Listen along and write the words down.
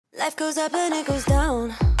Life goes up and it goes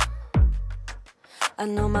down. I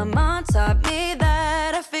know my mom taught me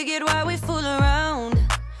that. I figured why we fool around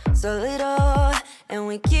so little, and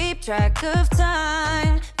we keep track of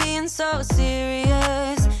time, being so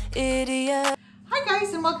serious, idiot. Hi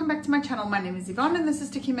guys, and welcome back to my channel. My name is Yvonne and this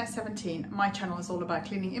is STICKYMESS17. My channel is all about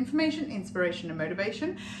cleaning information, inspiration and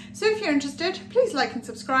motivation. So if you're interested, please like and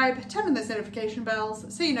subscribe, turn on those notification bells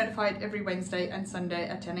so you're notified every Wednesday and Sunday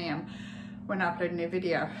at 10 AM when I upload a new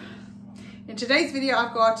video. In today's video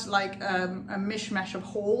I've got like a mishmash of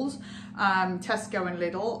hauls, Tesco and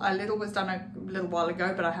Lidl. Lidl was done a little while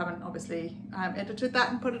ago, but I haven't obviously edited that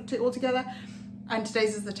and put it all together. And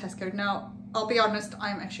today's is the Tesco. Now I'll be honest,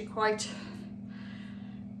 I'm actually quite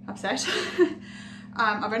upset.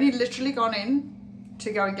 I've only literally gone in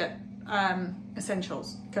to go and get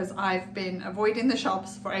essentials because I've been avoiding the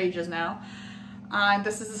shops for ages now, and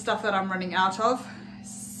this is the stuff that I'm running out of.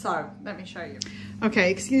 So let me show you. Okay,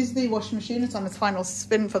 excuse the washing machine, it's on its final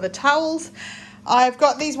spin for the towels. I've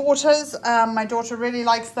got these waters. My daughter really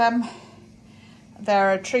likes them.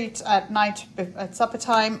 They're a treat at night at supper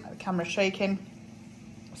time. The camera's shaking,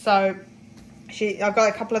 so I've got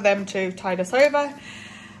a couple of them to tide us over.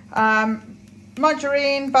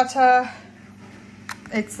 Margarine, butter,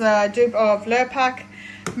 it's a dupe of Lurpak,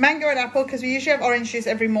 mango and apple, because we usually have orange juice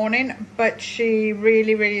every morning, but she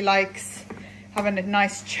really likes having a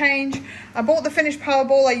nice change. I bought the finished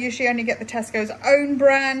Powerball. I usually only get the Tesco's own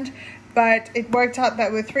brand, but it worked out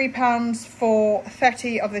that with £3 for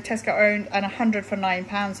 30 of the Tesco owned and 100 for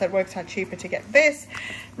 £9, so it worked out cheaper to get this.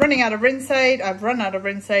 Running out of rinse aid. I've run out of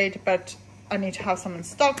rinse aid, but I need to have some in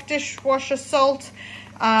stock. Dishwasher salt.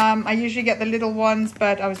 I usually get the little ones,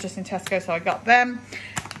 but I was just in Tesco, so I got them.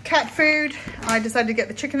 Cat food. I decided to get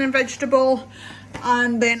the chicken and vegetable.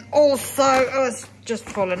 And then also, oh, it's just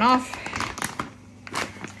fallen off.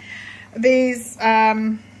 These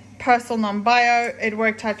Personal Non-Bio. It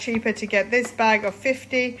worked out cheaper to get this bag of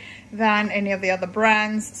 50 than any of the other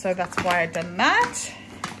brands, so that's why I've done that.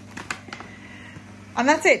 And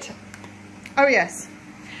that's it. Oh yes.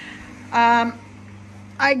 I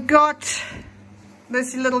got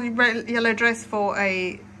this little yellow dress for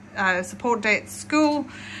a support day at school.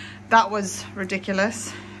 That was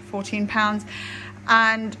ridiculous, £14.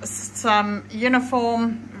 And some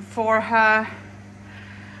uniform for her.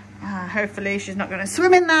 Hopefully she's not going to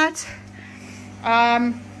swim in that.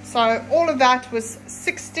 So all of that was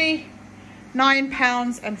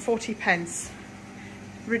 £69.40.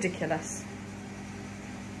 Ridiculous.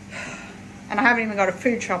 And I haven't even got a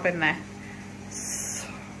food shop in there.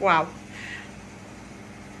 Wow.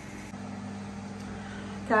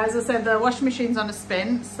 Okay, as I said, the washing machine's on a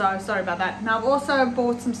spin, so sorry about that. Now I've also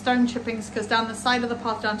bought some stone chippings because down the side of the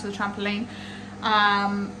path down to the trampoline,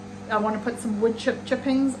 I want to put some wood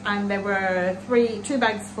chippings, and there were two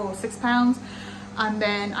bags for £6. And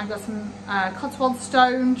then I got some Cotswold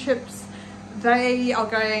stone chips. They are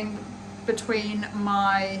going between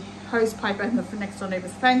my hose pipe and the next door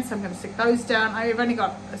neighbour's fence. I'm going to stick those down. I've only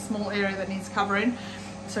got a small area that needs covering,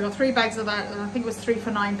 so I got 3 bags of that, and I think it was 3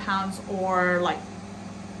 for £9, or like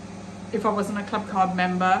if I wasn't a club card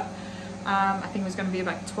member, I think it was going to be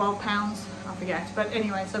about £12. I forget, but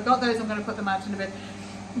anyway, so I've got those. I'm going to put them out in a bit.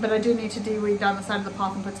 But I do need to de-weed down the side of the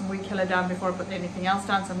path and put some weed killer down before I put anything else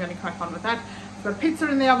down, so I'm going to crack on with that. I've got a pizza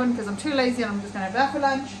in the oven because I'm too lazy and I'm just going to have that for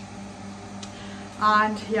lunch.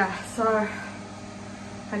 And yeah, so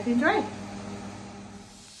hope you enjoy.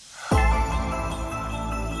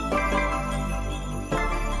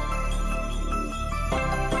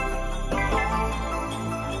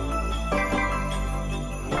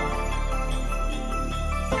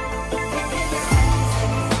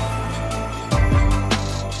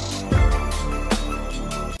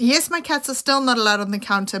 Yes, my cats are still not allowed on the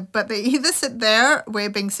counter, but they either sit there where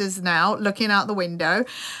Binks is now, looking out the window,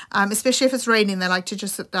 especially if it's raining. They like to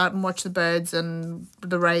just sit out and watch the birds and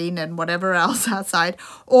the rain and whatever else outside,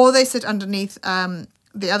 or they sit underneath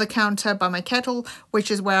the other counter by my kettle,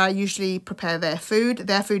 which is where I usually prepare their food.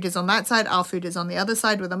 Their food is on that side, our food is on the other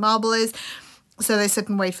side where the marble is. So they sit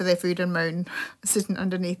and wait for their food and moan, sitting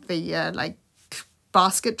underneath the like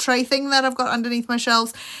basket tray thing that I've got underneath my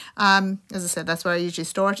shelves. As I said, that's where I usually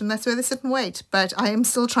store it, and that's where they sit and wait. But I am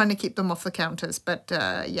still trying to keep them off the counters, but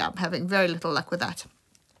yeah, I'm having very little luck with that.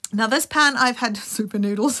 Now this pan, I've had super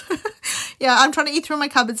noodles. Yeah, I'm trying to eat through my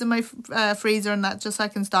cupboards and my freezer and that, just so I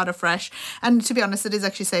can start afresh. And to be honest, it is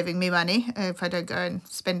actually saving me money if I don't go and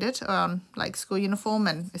spend it on like school uniform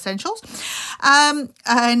and essentials.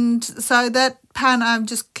 And so that pan I've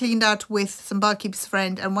just cleaned out with some Barkeep's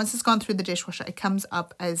Friend, and once it's gone through the dishwasher, it comes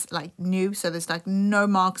up as like new. So there's like no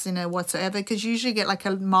marks in it whatsoever, because you usually get like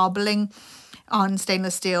a marbling on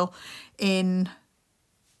stainless steel in,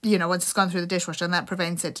 you know, once it's gone through the dishwasher, and that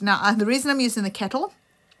prevents it. Now, the reason I'm using the kettle,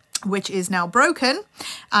 which is now broken,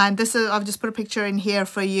 and this is, I've just put a picture in here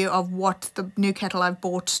for you of what the new kettle I've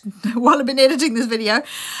bought while I've been editing this video,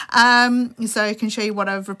 so I can show you what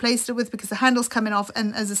I've replaced it with, because the handle's coming off.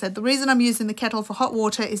 And as I said, the reason I'm using the kettle for hot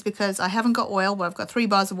water is because I haven't got oil. Well, I've got 3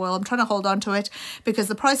 bars of oil. I'm trying to hold on to it because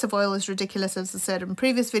the price of oil is ridiculous, as I said in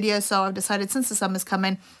previous videos. So I've decided, since the summer's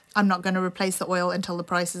coming, I'm not going to replace the oil until the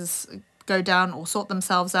prices go down or sort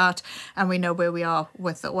themselves out and we know where we are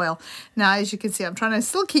with the oil. Now, as you can see, I'm trying to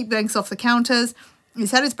still keep things off the counters.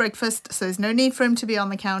 He's had his breakfast, so there's no need for him to be on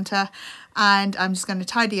the counter, and I'm just going to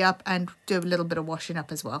tidy up and do a little bit of washing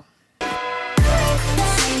up as well.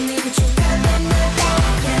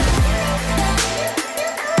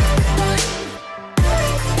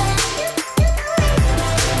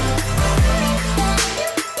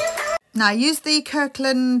 Now, I use the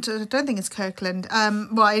Kirkland, I don't think it's Kirkland,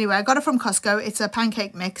 well, anyway, I got it from Costco. It's a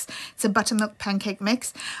pancake mix. It's a buttermilk pancake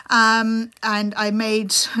mix, and I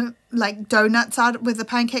made like donuts out with the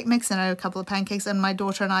pancake mix, and I had a couple of pancakes, and my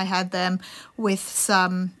daughter and I had them with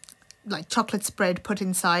some like chocolate spread put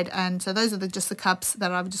inside. And so those are just the cups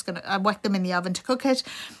that I'm just gonna, I whacked them in the oven to cook it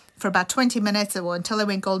for about 20 minutes, or until they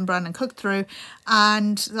went golden brown and cooked through.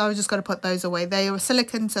 And so I was just going to put those away. They were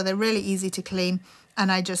silicone, so they're really easy to clean. And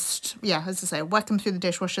I just, yeah, as I say, whack them through the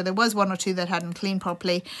dishwasher. There was 1 or 2 that hadn't cleaned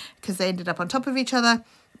properly because they ended up on top of each other,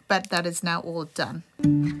 but that is now all done.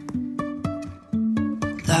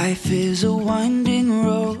 Life is a winding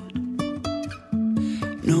road,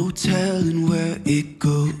 no telling where it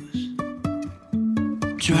goes.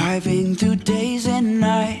 Driving through days and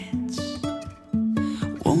nights,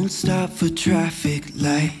 won't stop for traffic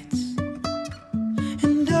lights.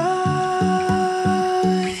 And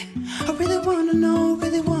I really wanna know,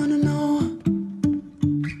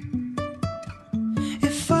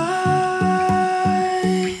 if I'll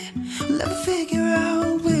ever figure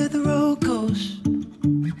out where the road goes.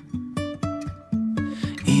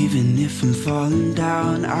 Even if I'm falling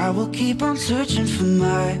down, I will keep on searching for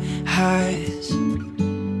my highs.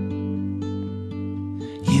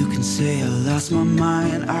 You can say I lost my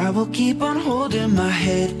mind, I will keep on holding my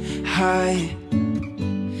head high,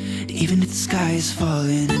 even if the sky is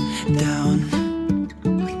falling down.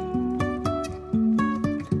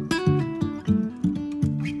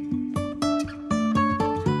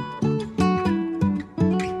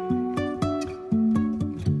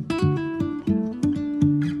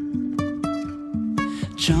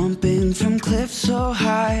 Jumping from cliffs so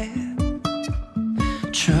high,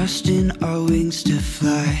 trusting our wings to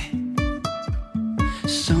fly.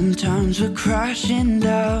 Sometimes we're crashing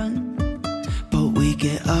down, but we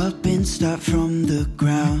get up and start from the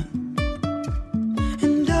ground.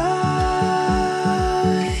 And I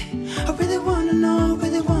really wanna know,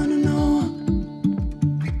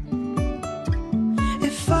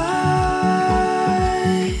 if I'll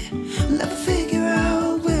ever figure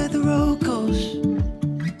out where the road goes.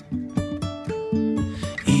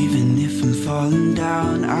 Even if I'm falling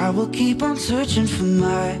down, I will keep on searching for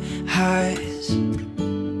my highs.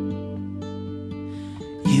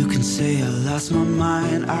 You can say I lost my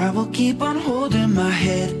mind, I will keep on holding my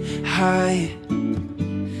head high,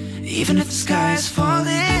 even if the sky is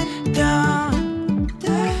falling down.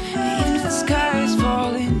 Even if the sky is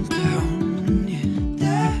falling down,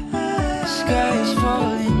 yeah. The sky is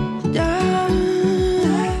falling down.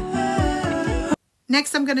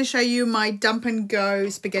 Next, I'm going to show you my dump and go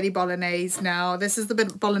spaghetti bolognese. Now, this is the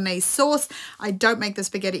bolognese sauce. I don't make the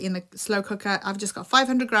spaghetti in the slow cooker. I've just got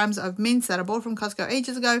 500 grams of mince that I bought from Costco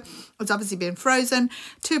ages ago. It's obviously been frozen.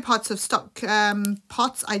 2 pots of stock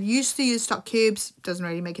pots. I used to use stock cubes. Doesn't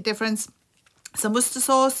really make a difference. Some Worcester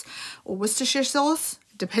sauce or Worcestershire sauce,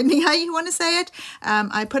 depending how you want to say it.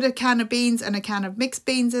 I put a can of beans and a can of mixed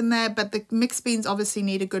beans in there, but the mixed beans obviously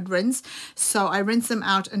need a good rinse. So I rinse them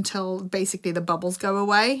out until basically the bubbles go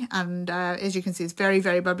away. And as you can see, it's very,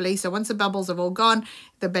 very bubbly. So once the bubbles have all gone,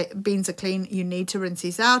 the beans are clean. You need to rinse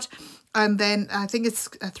these out. And then I think it's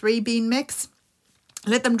a 3 bean mix.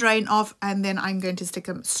 Let them drain off, and then I'm going to stick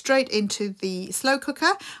them straight into the slow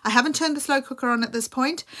cooker. I haven't turned the slow cooker on at this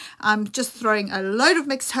point. I'm just throwing a load of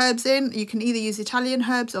mixed herbs in. You can either use Italian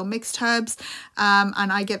herbs or mixed herbs.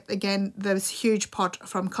 And I get, again, this huge pot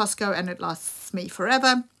from Costco, and it lasts me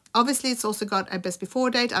forever. Obviously, it's also got a best before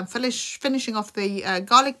date. I'm finishing off the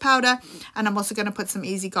garlic powder, and I'm also going to put some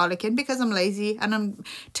easy garlic in because I'm lazy, and I'm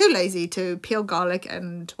too lazy to peel garlic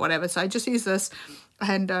and whatever. So I just use this.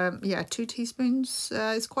 And yeah, 2 teaspoons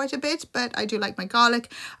is quite a bit, but I do like my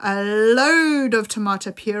garlic. A load of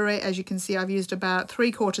tomato puree. As you can see, I've used about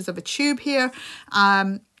 3/4 of a tube here.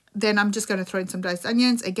 Then I'm just going to throw in some diced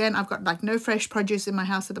onions. Again, I've got like no fresh produce in my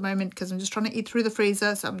house at the moment because I'm just trying to eat through the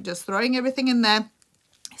freezer. So I'm just throwing everything in there,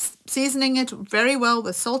 seasoning it very well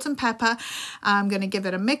with salt and pepper. I'm going to give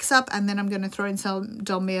it a mix up, and then I'm going to throw in some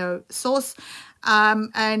Dolmio sauce.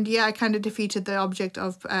 And yeah, I kind of defeated the object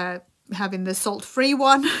of having the salt-free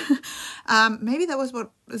one. Maybe that was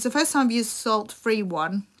it's the first time I've used salt-free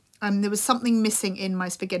one. There was something missing in my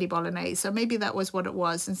spaghetti bolognese, so maybe that was what it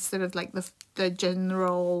was, instead of like the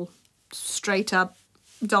general straight up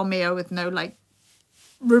Dolmio with no like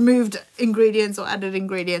removed ingredients or added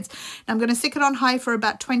ingredients. Now I'm going to stick it on high for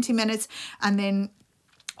about 20 minutes and then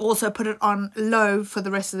also put it on low for the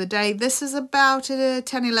rest of the day. This is about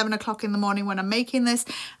 10-11 o'clock in the morning when I'm making this,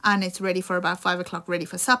 and it's ready for about 5 o'clock, ready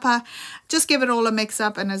for supper. Just give it all a mix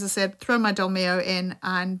up, and as I said, throw my Dolmio in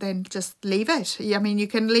and then just leave it. I mean, you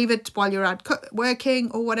can leave it while you're out working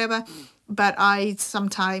or whatever, but I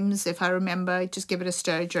sometimes, if I remember, just give it a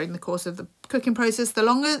stir during the course of the cooking process. The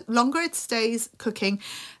longer it stays cooking,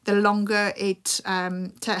 the longer it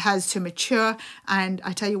has to mature, and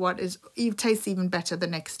I tell you what, it tastes even better the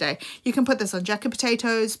next day. You can put this on jacket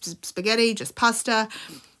potatoes, spaghetti, just pasta.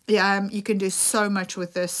 Yeah, you can do so much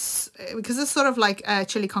with this because it's sort of like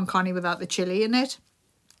chili con carne without the chili in it.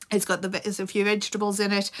 It's got there's a few vegetables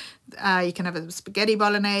in it. You can have it with spaghetti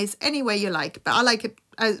bolognese, any way you like. But I like it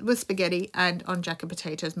with spaghetti and on jacket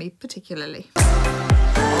potatoes, me particularly.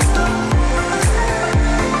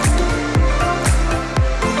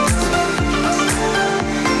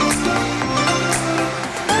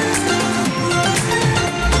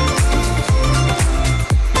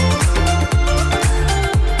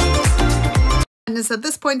 And at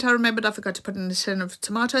this point I remembered I forgot to put in a tin of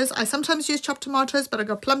tomatoes. I sometimes use chopped tomatoes, but I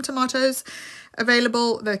got plum tomatoes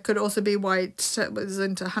available. There could also be white, so it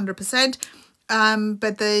wasn't 100%.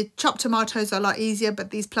 But the chopped tomatoes are a lot easier,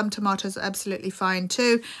 but these plum tomatoes are absolutely fine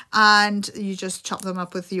too. And you just chop them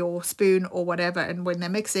up with your spoon or whatever, and when they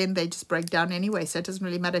mix in, they just break down anyway. So it doesn't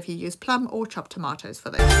really matter if you use plum or chopped tomatoes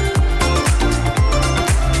for this.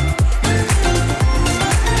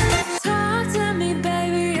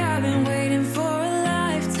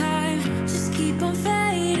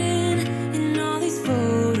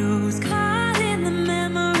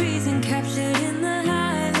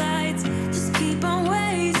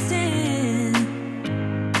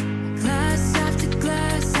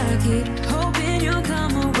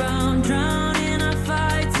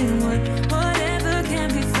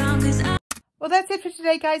 Well, that's it for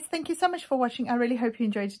today, guys. Thank you so much for watching. I really hope you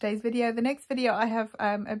enjoyed today's video. The next video, I have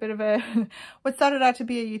a bit of a what started out to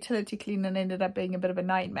be a utility clean and ended up being a bit of a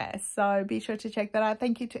nightmare. So be sure to check that out.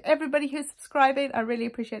 Thank you to everybody who's subscribing. I really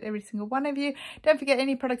appreciate every single one of you. Don't forget,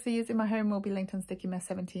 any products I use in my home will be linked on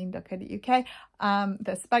STICKYMESS17.co.uk.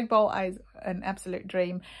 The spag bowl is an absolute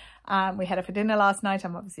dream. We had it for dinner last night.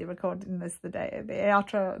 I'm obviously recording this the day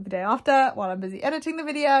after while I'm busy editing the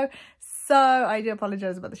video. So I do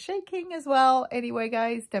apologize about the shaking as well. Anyway,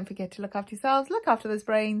 guys, don't forget to look after yourselves, look after those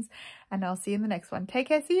brains, and I'll see you in the next one. Take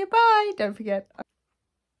care. See you. Bye. Don't forget.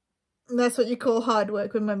 That's what you call hard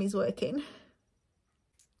work when mummy's working.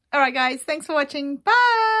 All right, guys. Thanks for watching.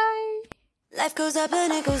 Bye. Life goes up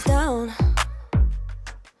and it goes down.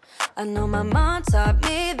 I know my mom taught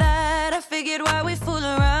me that. I figured why we fool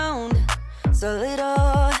around so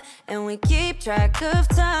little, and we keep track of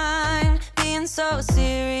time, being so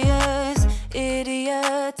serious,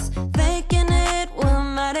 idiots, thinking it will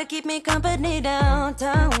matter, keep me company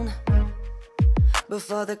downtown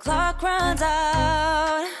before the clock runs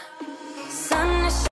out. Sun is